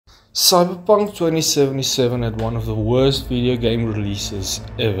Cyberpunk 2077 had one of the worst video game releases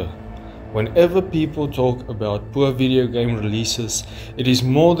ever. Whenever people talk about poor video game releases, it is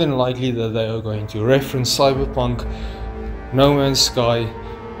more than likely that they are going to reference Cyberpunk, No Man's Sky,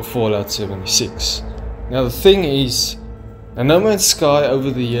 or Fallout 76. Now the thing is, No Man's Sky over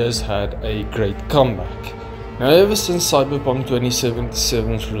the years had a great comeback. Now ever since Cyberpunk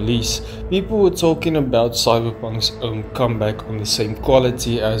 2077's release, people were talking about Cyberpunk's own comeback on the same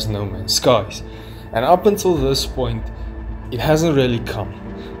quality as No Man's Sky's. And up until this point, it hasn't really come.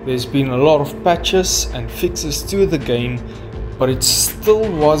 There's been a lot of patches and fixes to the game, but it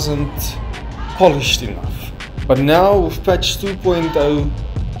still wasn't polished enough. But now with patch 2.0,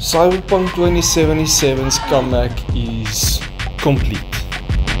 Cyberpunk 2077's comeback is complete.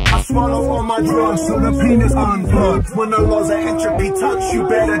 I swallow all my drugs so the penis unplugged. When the laws of entropy touch, you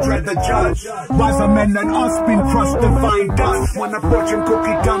better dread the judge. Wiser men than us been crushed and find dust. When a fortune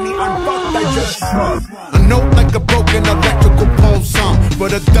cookie dummy unfucked, I just shrug. A note like a broken electrical pole song,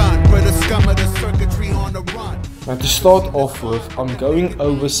 but a gun for the scum of the circuitry on the run. Now to start off with, I'm going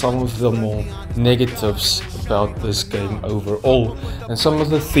over some of the more negatives about this game overall, and some of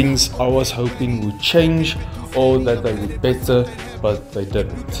the things I was hoping would change or that they would better, but they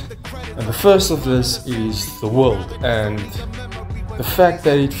didn't. And the first of this is the world and the fact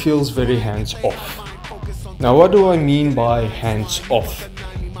that it feels very hands-off. Now what do I mean by hands-off?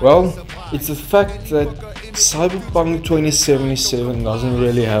 Well, it's the fact that Cyberpunk 2077 doesn't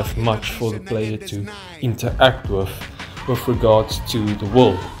really have much for the player to interact with regards to the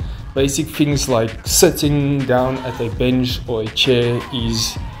world. Basic things like sitting down at a bench or a chair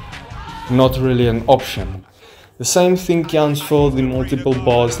is not really an option. The same thing counts for the multiple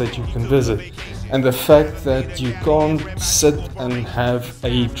bars that you can visit, and the fact that you can't sit and have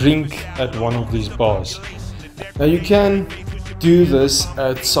a drink at one of these bars. Now you can do this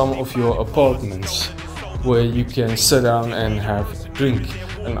at some of your apartments where you can sit down and have a drink,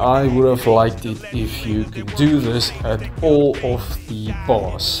 and I would have liked it if you could do this at all of the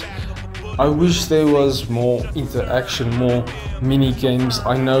bars. I wish there was more interaction, more mini games.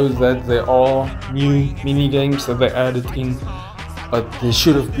 I know that there are new mini games that they added in, but there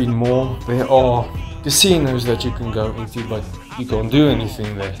should have been more. There are casinos that you can go into, but you can't do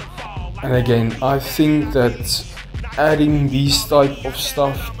anything there. And again, I think that adding these type of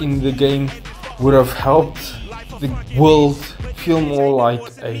stuff in the game would have helped the world feel more like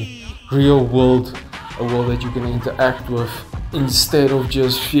a real world, a world that you can interact with, instead of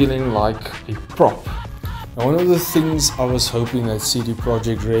just feeling like a prop. Now, one of the things I was hoping that CD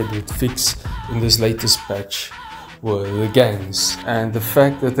Projekt Red would fix in this latest patch were the gangs, and the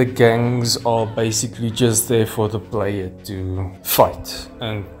fact that the gangs are basically just there for the player to fight,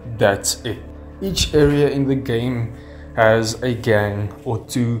 and that's it. Each area in the game has a gang or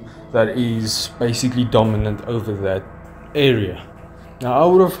two that is basically dominant over that area. Now I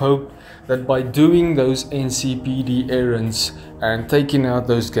would have hoped that by doing those NCPD errands and taking out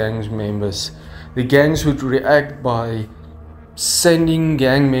those gangs members, the gangs would react by sending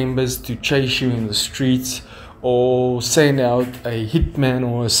gang members to chase you in the streets, or send out a hitman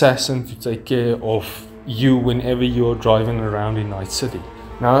or assassin to take care of you whenever you're driving around in Night City.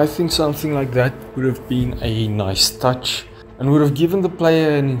 Now I think something like that would have been a nice touch and would have given the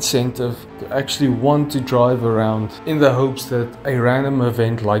player an incentive to actually want to drive around in the hopes that a random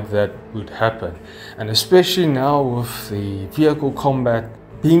event like that would happen. And especially now with the vehicle combat,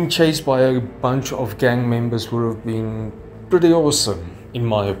 being chased by a bunch of gang members would have been pretty awesome in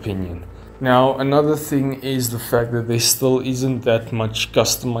my opinion. Now another thing is the fact that there still isn't that much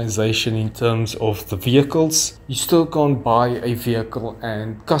customization in terms of the vehicles. You still can't buy a vehicle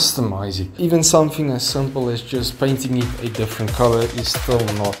and customize it. Even something as simple as just painting it a different color is still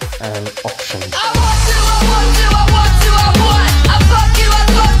not an option.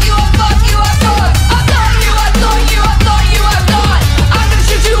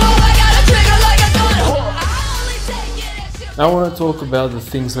 Now I want to talk about the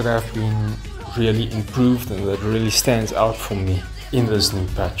things that have been really improved and that really stands out for me in this new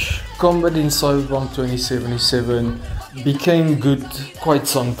patch. Combat in Cyberpunk 2077 became good quite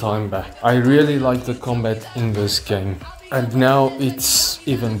some time back. I really like the combat in this game, and now it's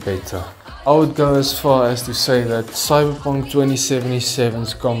even better. I would go as far as to say that Cyberpunk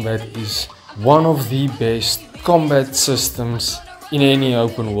 2077's combat is one of the best combat systems in any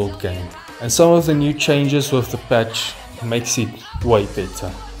open world game. And some of the new changes with the patch makes it way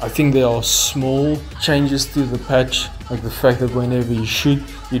better. I think there are small changes to the patch, like the fact that whenever you shoot,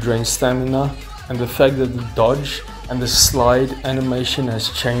 you drain stamina, and the fact that the dodge and the slide animation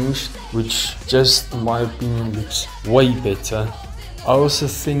has changed, which just in my opinion looks way better. I also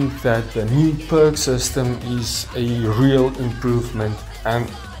think that the new perk system is a real improvement, and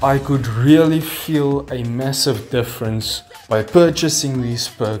I could really feel a massive difference by purchasing these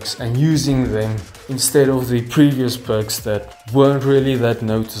perks and using them instead of the previous perks that weren't really that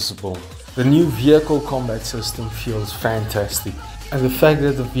noticeable. The new vehicle combat system feels fantastic, and the fact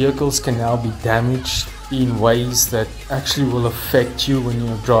that the vehicles can now be damaged in ways that actually will affect you when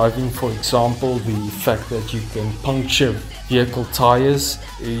you're driving. For example, the fact that you can puncture vehicle tires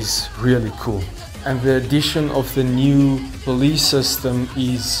is really cool. And the addition of the new police system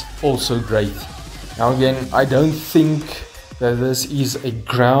is also great. Now again, I don't think that this is a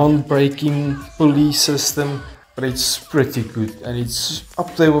groundbreaking police system, but it's pretty good and it's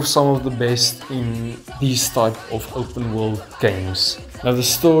up there with some of the best in these type of open world games. Now the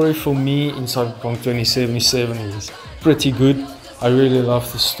story for me in Cyberpunk 2077 is pretty good. I really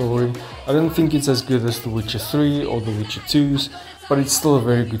love the story. I don't think it's as good as The Witcher 3 or The Witcher 2's, but it's still a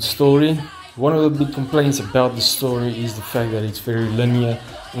very good story. One of the big complaints about the story is the fact that it's very linear.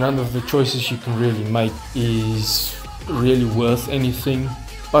 None of the choices you can really make is really worth anything.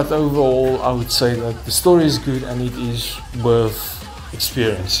 But overall, I would say that the story is good and it is worth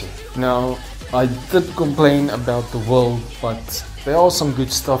experiencing. Now, I did complain about the world, but there are some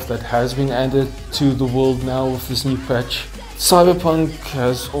good stuff that has been added to the world now with this new patch. Cyberpunk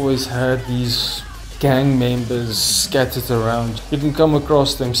has always had these gang members scattered around. You can come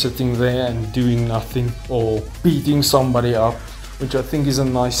across them sitting there and doing nothing or beating somebody up, which I think is a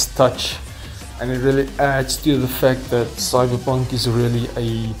nice touch. And it really adds to the fact that Cyberpunk is really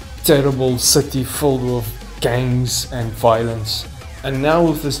a terrible city filled with gangs and violence. And now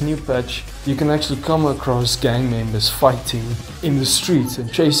with this new patch, you can actually come across gang members fighting in the streets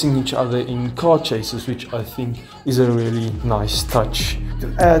and chasing each other in car chases, which I think is a really nice touch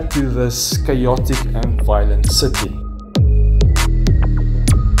to add to this chaotic and violent city.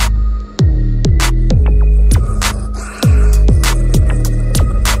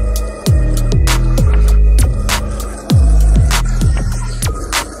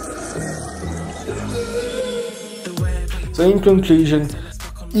 So in conclusion,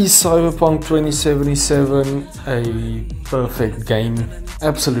 is Cyberpunk 2077 a perfect game?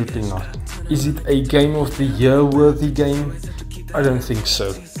 Absolutely not. Is it a Game of the Year worthy game? I don't think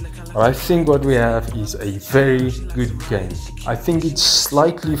so. But I think what we have is a very good game. I think it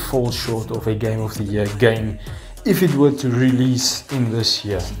slightly falls short of a Game of the Year game if it were to release in this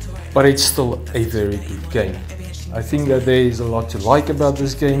year. But it's still a very good game. I think that there is a lot to like about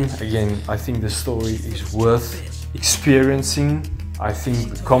this game. Again, I think the story is worth experiencing. I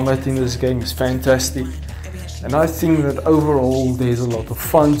think the combat in this game is fantastic, and I think that overall there's a lot of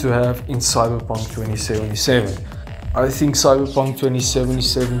fun to have in Cyberpunk 2077. I think Cyberpunk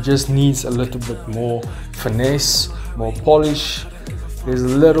 2077 just needs a little bit more finesse, more polish. There's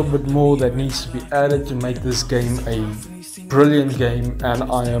a little bit more that needs to be added to make this game a brilliant game, and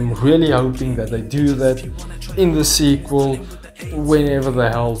I am really hoping that they do that in the sequel, whenever the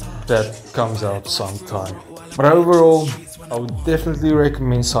hell that comes out sometime. But overall, I would definitely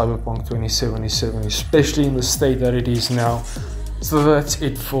recommend Cyberpunk 2077, especially in the state that it is now. So that's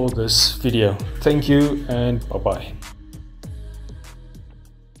it for this video. Thank you and bye bye.